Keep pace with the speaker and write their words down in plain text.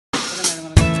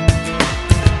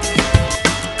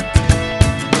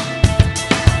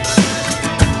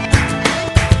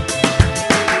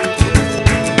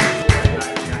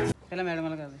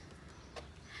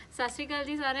ਸਤਿ ਸ਼੍ਰੀ ਅਕਾਲ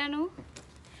ਜੀ ਸਾਰਿਆਂ ਨੂੰ।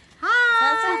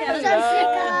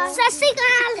 ਸਤਿ ਸ਼੍ਰੀ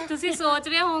ਅਕਾਲ। ਤੁਸੀਂ ਸੋਚ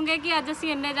ਰਹੇ ਹੋਵੋਗੇ ਕਿ ਅੱਜ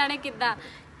ਅਸੀਂ ਇੰਨੇ ਜਾਣੇ ਕਿੱਦਾਂ।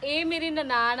 ਇਹ ਮੇਰੀ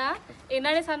ਨਨਾਣ ਆ,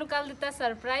 ਇਹਨਾਂ ਨੇ ਸਾਨੂੰ ਕੱਲ ਦਿੱਤਾ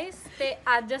ਸਰਪ੍ਰਾਈਜ਼ ਤੇ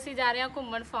ਅੱਜ ਅਸੀਂ ਜਾ ਰਹੇ ਹਾਂ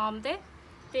ਘੁੰਮਣ ਫਾਰਮ ਤੇ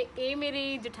ਇਹ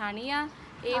ਮੇਰੀ ਜਠਾਣੀ ਆ,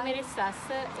 ਇਹ ਮੇਰੀ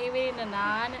ਸੱਸ, ਇਹ ਮੇਰੀ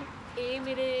ਨਨਾਣ, ਇਹ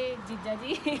ਮੇਰੇ ਜੀਜਾ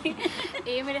ਜੀ,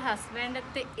 ਇਹ ਮੇਰੇ ਹਸਬੈਂਡ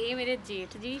ਤੇ ਇਹ ਮੇਰੇ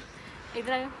ਜੇਠ ਜੀ।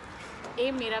 ਇਧਰ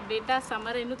ਇਹ ਮੇਰਾ ਬੇਟਾ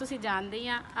ਸਮਰ, ਇਹਨੂੰ ਤੁਸੀਂ ਜਾਣਦੇ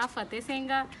ਆ। ਆ ਫਤਿਹ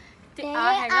ਸਿੰਘ ਆ ਤੇ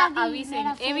ਆ ਹੈਗਾ ਅਵੀ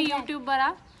ਸਿੰਘ, ਇਹ ਵੀ ਯੂਟਿਊਬਰ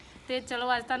ਆ। ਤੇ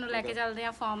ਚਲੋ ਅੱਜ ਤੁਹਾਨੂੰ ਲੈ ਕੇ ਚੱਲਦੇ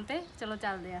ਆ ਫਾਰਮ ਤੇ। ਚਲੋ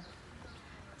ਚੱਲਦੇ ਆ।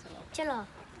 ਚਲੋ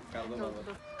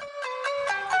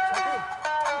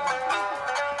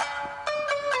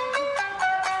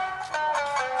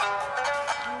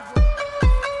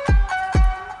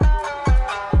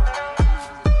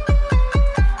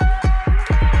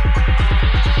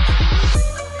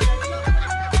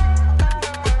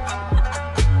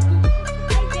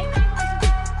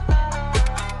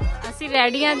ਅਸੀਂ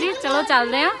ਰੈਡੀ ਆ ਜੀ, ਚਲੋ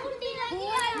ਚੱਲਦੇ ਆ।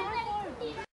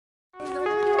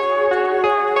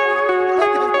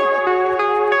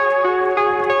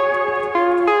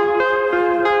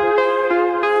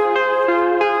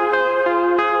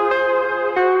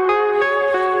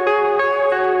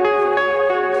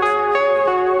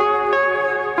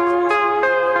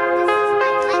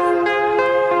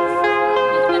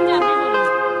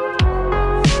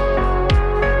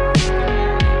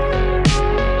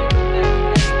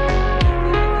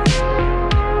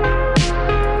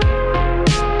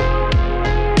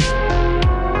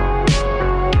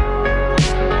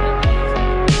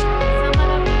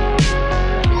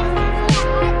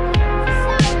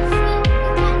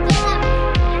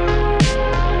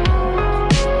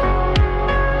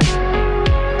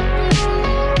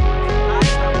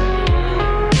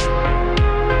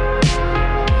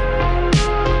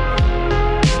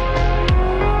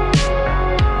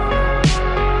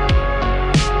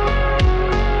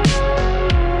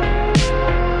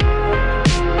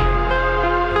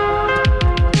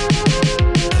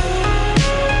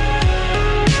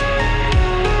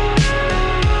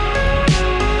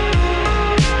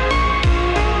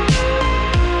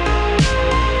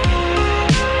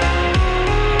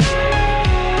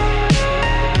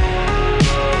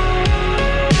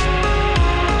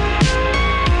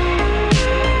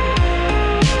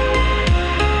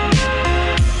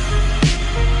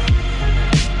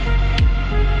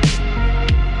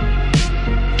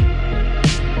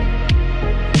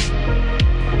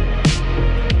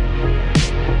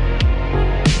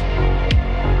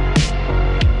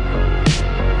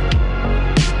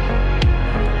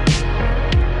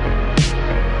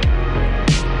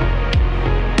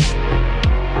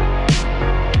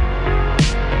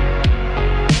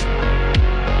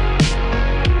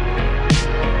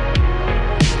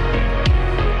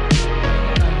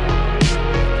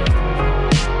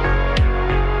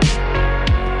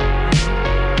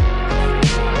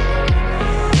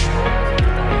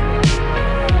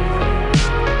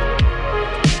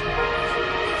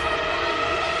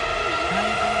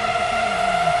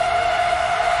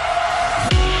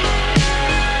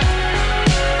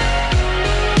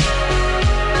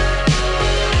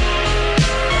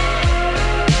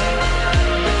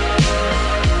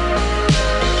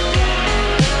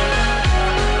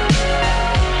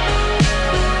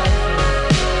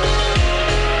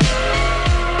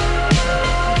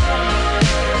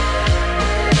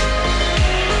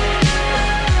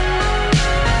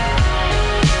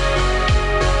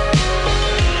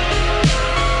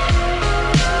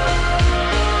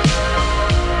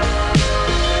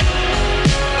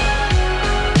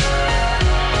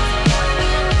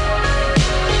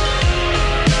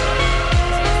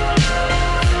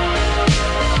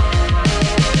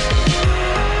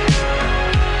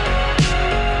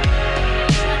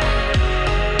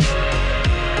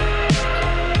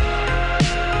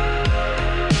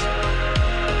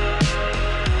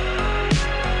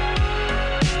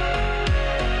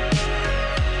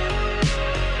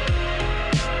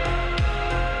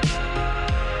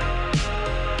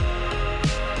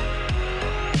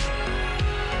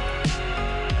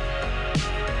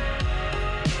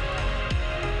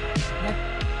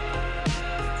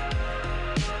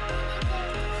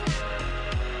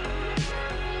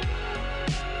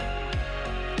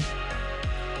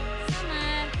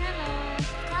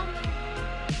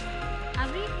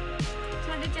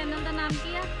 चैनल का नाम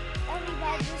क्या?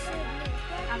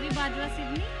 अभी बाजवा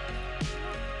सिडनी।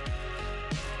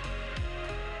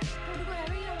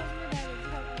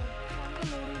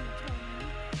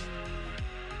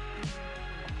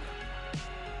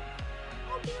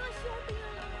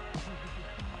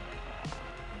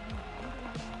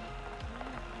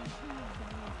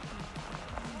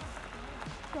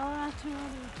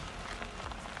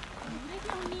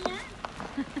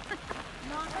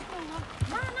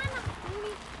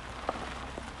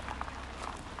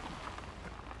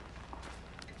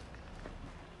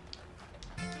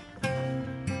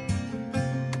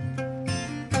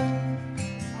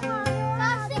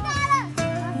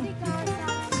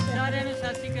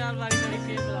 यार बारी बारी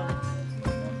से बुलाओ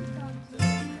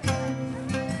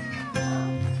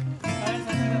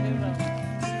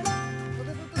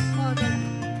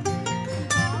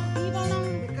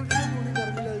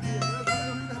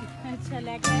अच्छा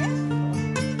लेके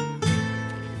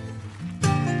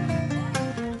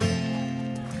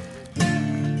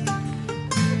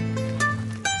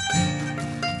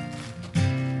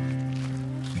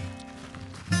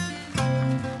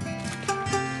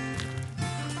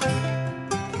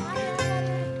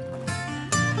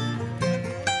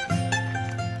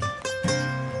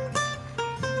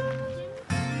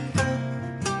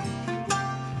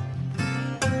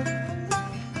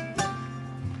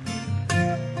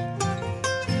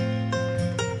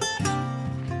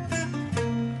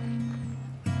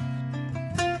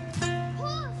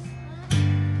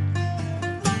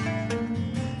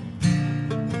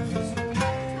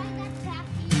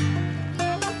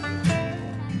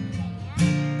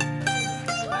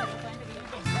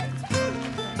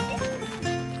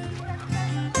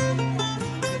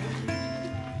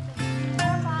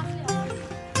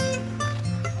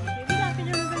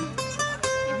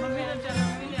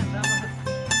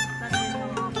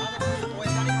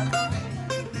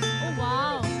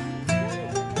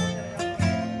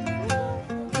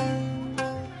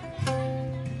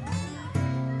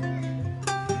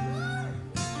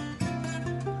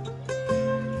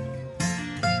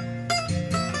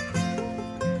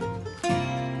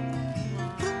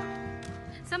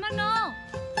समर नो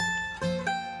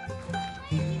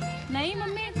नहीं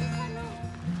मम्मी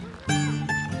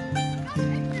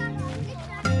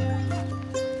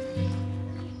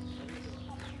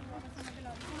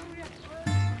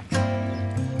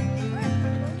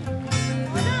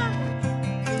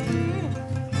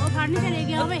वो फाड़ने चले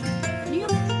गया भाई नहीं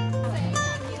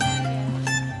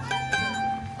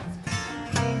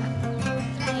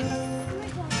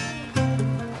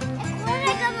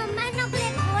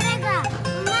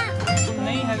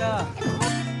नहीं हैगा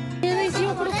ये इसी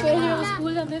ऊपर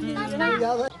स्कूल जाते हैं दीदी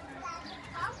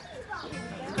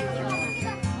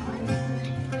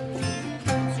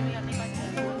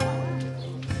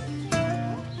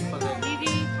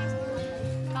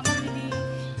कमल दीदी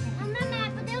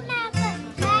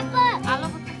आलो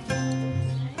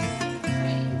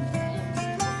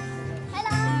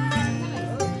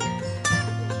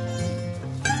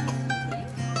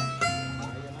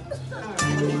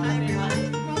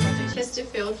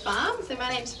Chesterfield farm. So my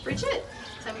name's Bridget.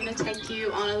 So I'm going to take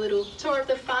you on a little tour of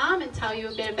the farm and tell you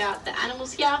a bit about the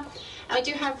animals here. And we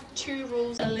do have two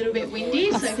rules. A little bit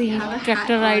windy, so if you have a hat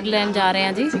tractor ride लेने जा रहे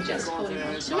हैं जी I suggest holding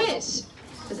on to it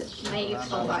because it may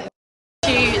fall over.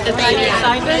 To the baby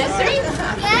animal nursery.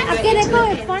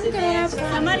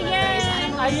 Summer ये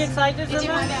Are you excited We do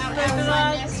Samar? have our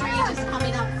outside nursery just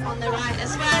coming up on the right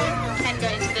as well. You can go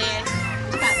into there.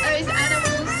 About those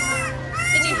animals.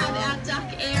 We do have our duck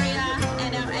area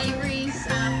and our aviaries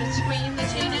between the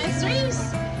two nurseries.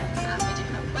 We do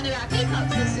have one of our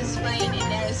peacocks that's displaying in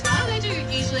there as well. They do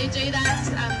usually do that.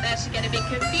 They actually get a bit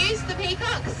confused, the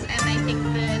peacocks, and they think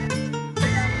that.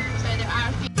 So there are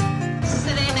a few. So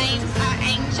their names are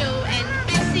Angel and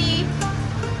Bessie.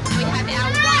 And we have our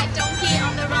white donkey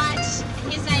on the right.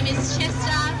 His name is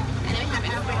Chester. And then we have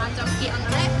our brown donkey on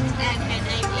the left, and her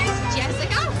name is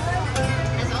Jessica.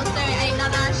 There's also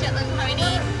another Shetland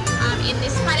pony in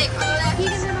this paddock on the left,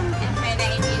 and her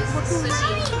name is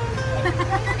Sushi.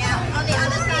 Now, on the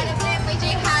other side of them, we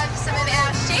do have some of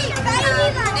our sheep.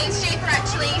 These sheep are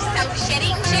actually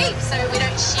self-shedding sheep, so we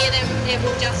don't shear them, it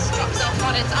will just drops off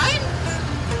on its own.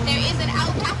 There is an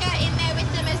alpaca in there with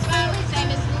them as well. His name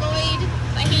is Lloyd,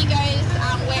 so he goes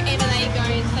wherever they go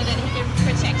so that he can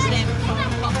protect them from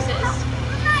foxes.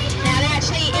 Now, they're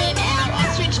actually in our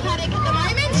ostrich paddock at the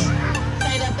moment. So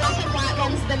the black and white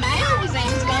one's the male, his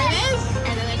name's Gomez,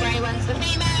 and then the grey one's the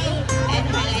female, and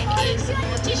her name is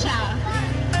Morticia.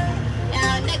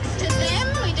 Now next to them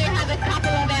we do have a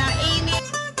couple of our emus,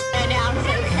 and now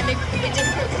so it can be a bit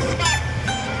difficult to spot.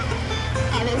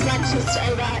 And there's one just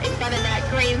over in front of that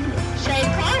green shade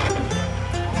cloth.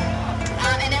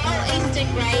 And they're all eastern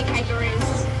grey kangaroos.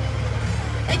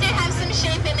 They do have some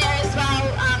sheep in there as well.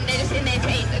 They're just in there to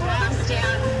eat the grass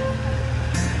down.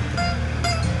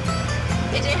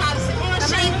 We do have some more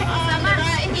sheep on the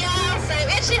right here. So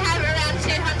we actually have around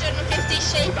 250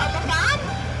 sheep on the farm.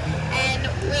 And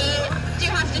we do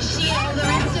have to shear all the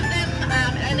rest of them.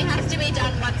 It only has to be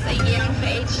done once a year for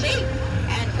each sheep.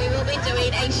 And we will be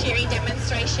doing a shearing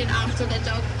demonstration after the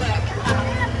dog work.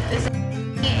 This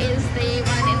is the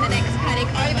one in the next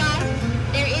paddock over.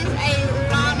 There is a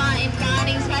llama in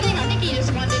Barney's paddock. I think he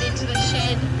just wandered into the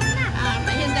shed.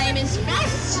 His name is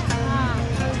Frost.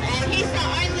 And he's the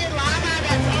only llama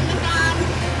that's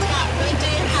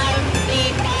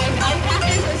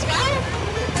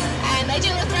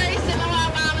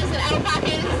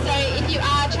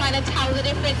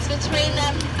between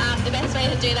them. The best way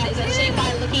to do that is actually by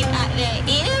looking at their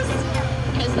ears,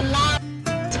 because large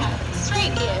have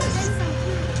straight ears.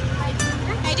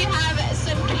 They do have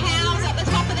some cows at the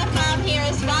top of the farm here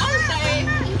as well. So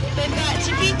we've got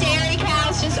 2 dairy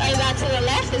cows just over to the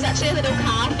left. There's actually a little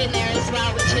calf in there as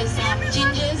well, which is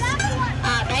Ginger's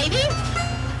baby.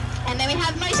 And then we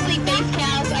have mostly beef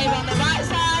cows over on the right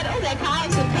side. All their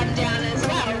calves have come down as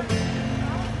well.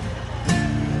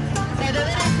 So the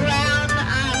little brown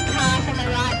calf on the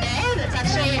right there, that's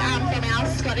actually from our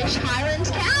Scottish Highland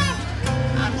cow.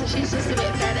 So she's just a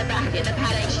bit further back in the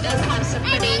paddock. She does have some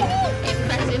pretty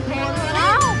impressive horns on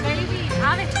her.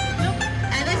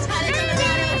 And this paddock on the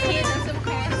right over here does of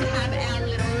course have our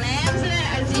little lambs in it,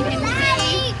 as you can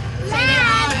see. So there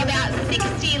are about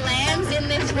 60 lambs in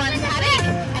this one paddock,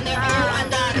 and they're all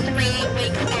under 3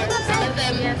 weeks old. Some of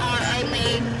them are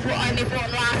only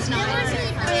born last night, so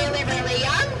really, really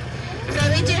young. So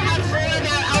we do have 4 of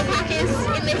our alpacas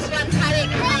in this one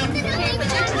paddock to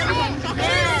protect them from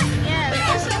foxes. We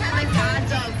also have a guard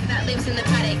dog that lives in the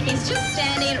paddock. He's just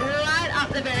standing right up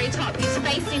the very top. He's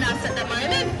facing us at the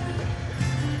moment.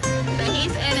 So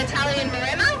he's an Italian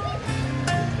Maremma.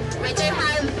 We do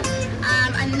have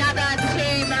another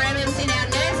 2 Maremmas in our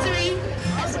nursery.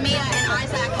 That's Mia and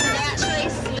Isaac. So they actually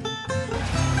sleep.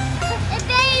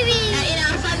 In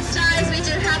our fun stars, we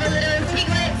do have a little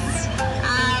piglets.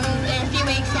 They're a few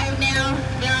weeks old now.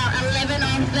 There are 11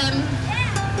 of them.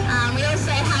 We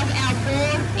also have our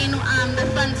boar in the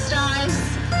fun stars.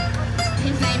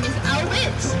 His name is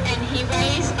Albert, and he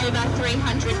weighs over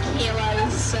 300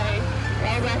 kilos. So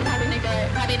well worth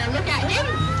having a look at him.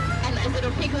 And those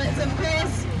little piglets, of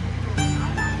course.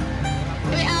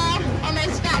 We are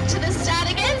almost back to the start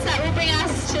again, so that will bring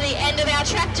us to the end of our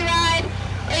tractor ride.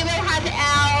 We will have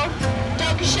our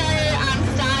dog show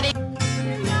starting.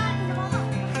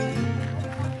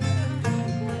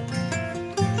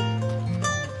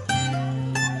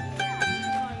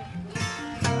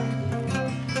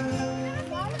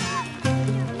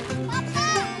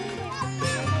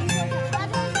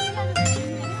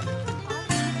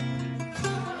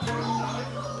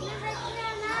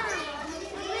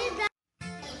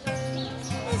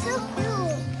 It's so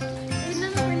cool.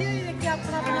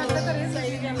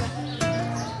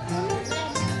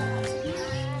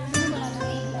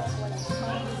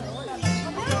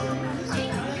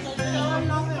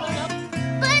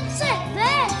 What's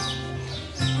this?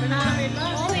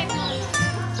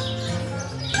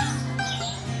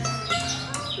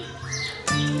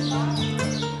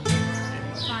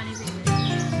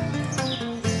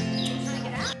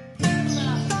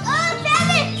 Oh, damn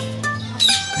it!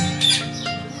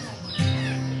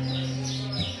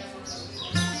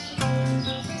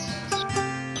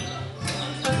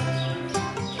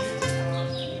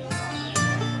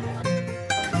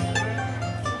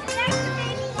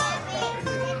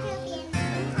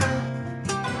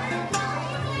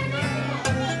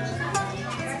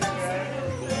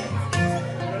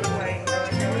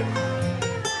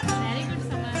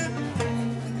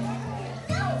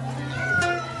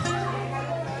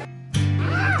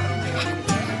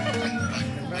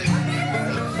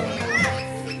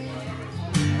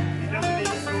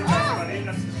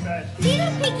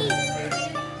 Little piggy.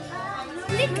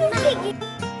 Little piggy.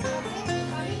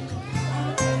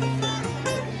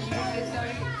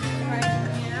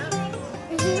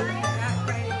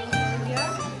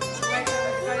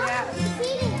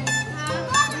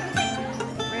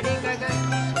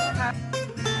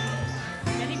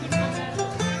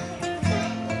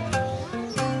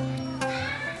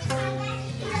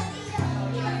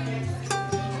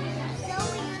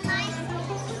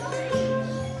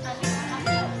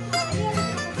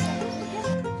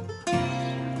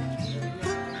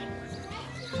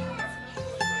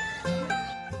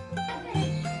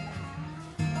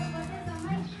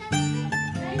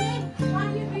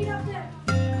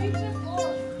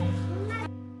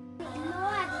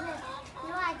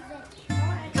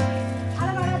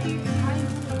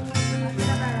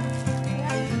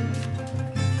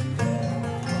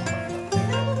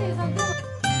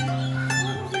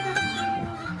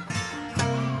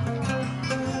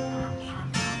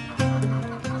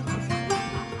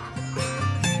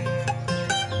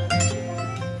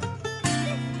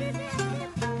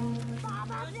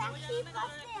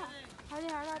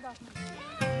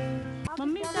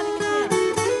 Mummy बेचारे कितने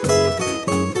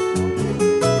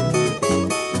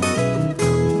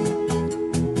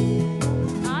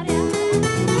आ रहे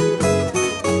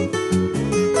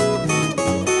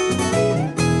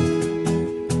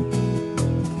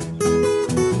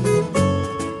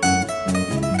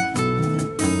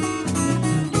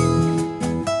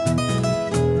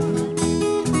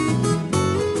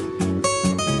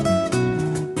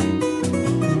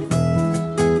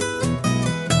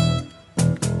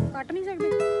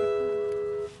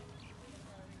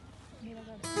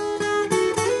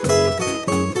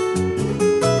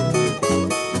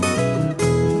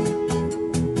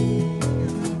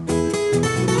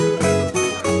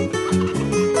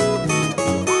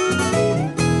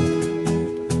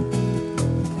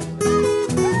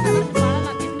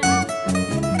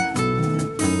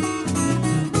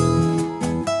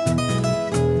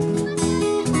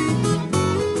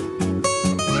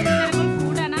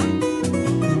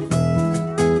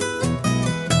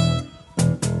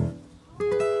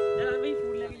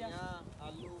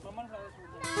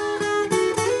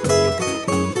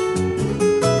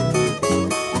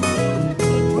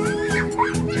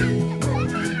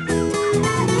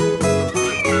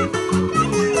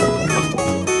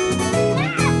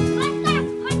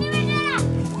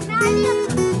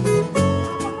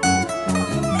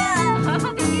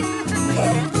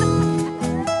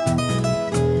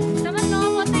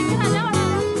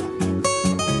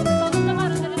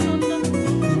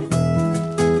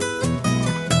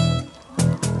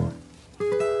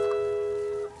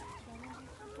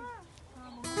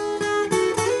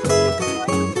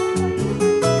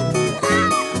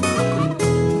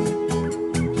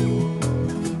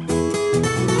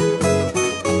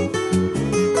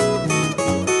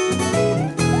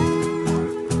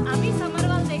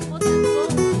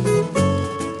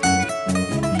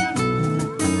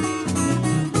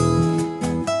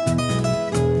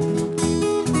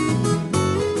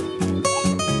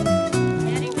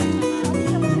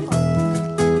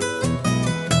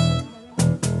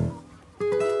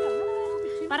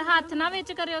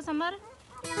ਵਿੱਚ ਕਰਿਓ summer.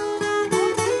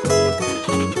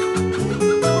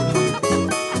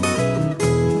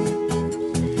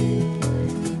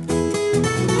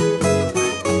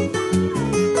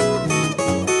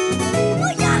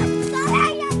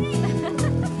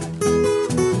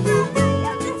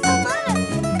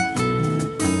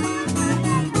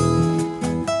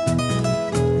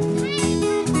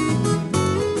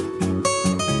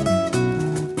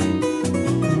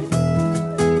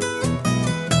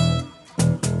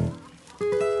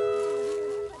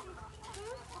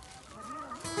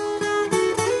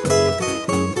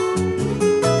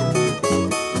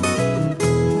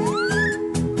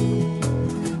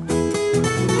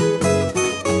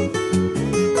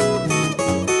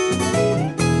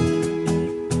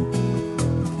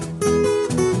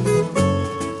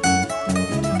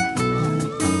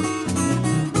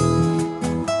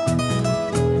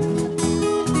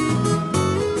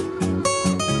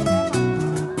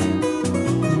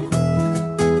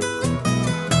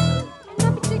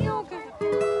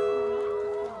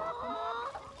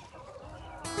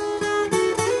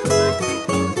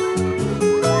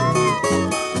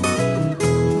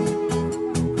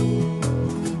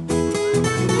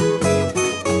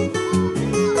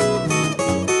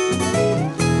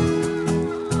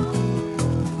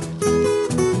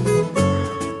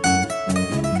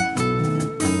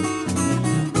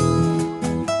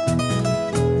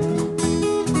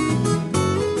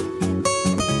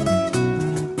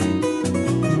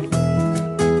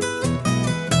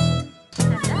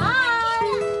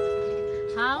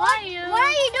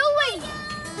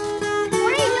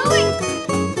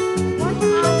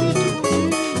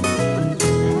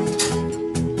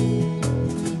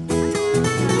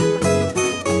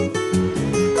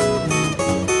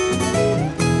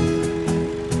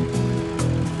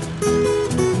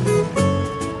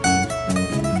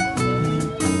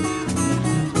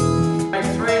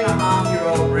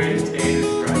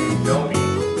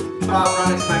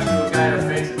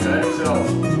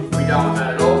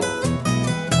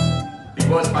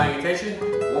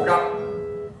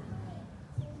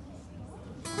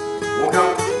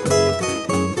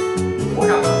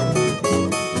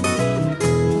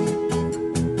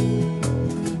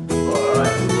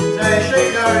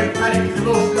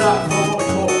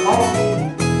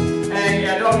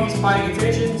 Paying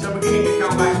attention, so we're getting to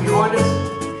come back behind us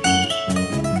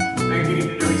and getting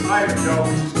to do his favourite job,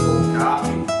 which is called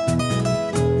casting.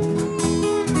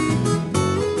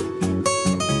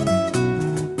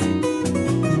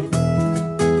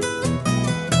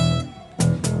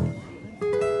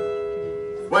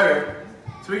 Wait.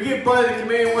 So we give Bo the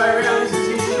command way around. This is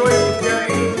his choice. He can go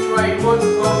any which way he wants,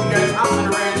 as long as he goes up and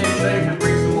around their sheep and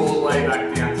brings them all the way back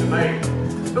down to me.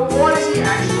 But why does he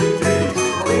actually do this?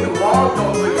 Well, in the wild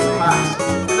dog packs,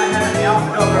 and they have an alpha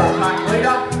dog or a pack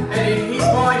leader, and in his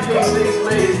mind he sees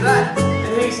me as that,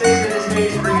 and he sees it as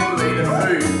he's bringing me the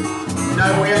food. No,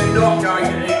 we are not going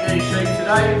to eat these sheep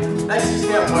today. That's just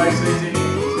how Bo sees it in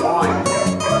his mind.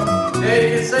 And you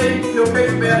can see he'll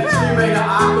keep about a 2 metre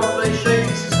arc off these sheep.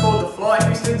 This is called the flight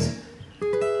distance.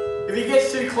 If he gets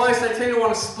too close, they tend to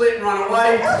want to split and run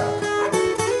away.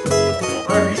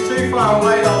 Or if he's too far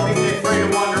away, they'll think they're free to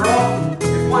wander off.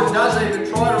 If one does even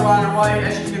try to run away,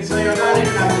 as you can see, I don't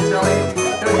even have to tell him.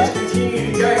 He'll just continue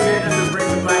to go get them and bring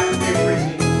them back every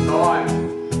single time.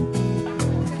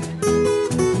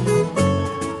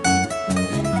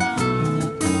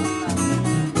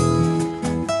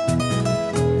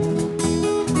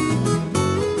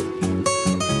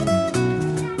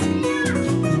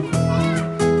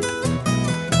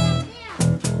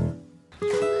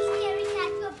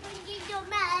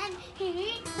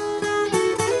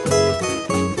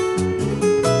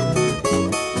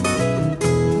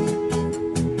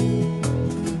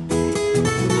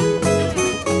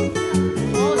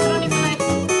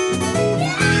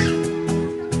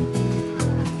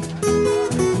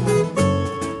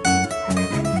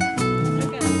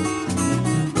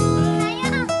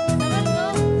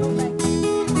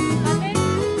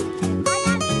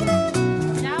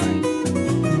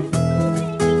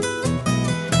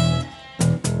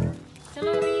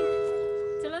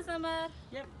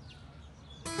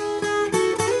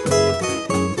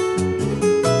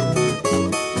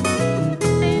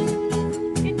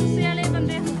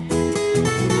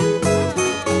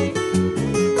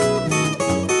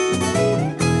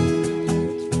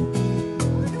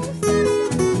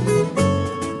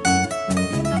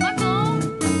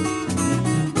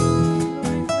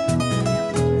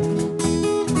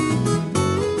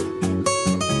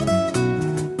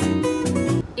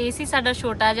 ਇਹ ਸੀ ਸਾਡਾ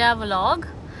ਛੋਟਾ ਜਿਹਾ vlog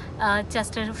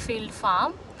ਚੈਸਟਰਫੀਲਡ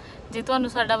farm ਜੇ ਤੁਹਾਨੂੰ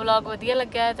ਸਾਡਾ vlog ਵਧੀਆ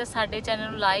ਲੱਗਿਆ ਹੈ ਤਾਂ ਸਾਡੇ ਚੈਨਲ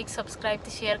ਨੂੰ ਲਾਈਕ ਸਬਸਕ੍ਰਾਈਬ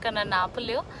ਤੇ ਸ਼ੇਅਰ ਕਰਨਾ ਨਾ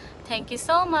ਭੁੱਲਿਓ। Thank you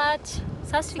so much.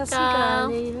 ਸਤਿ ਸ਼੍ਰੀ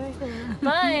ਅਕਾਲ।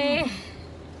 ਬਾਏ।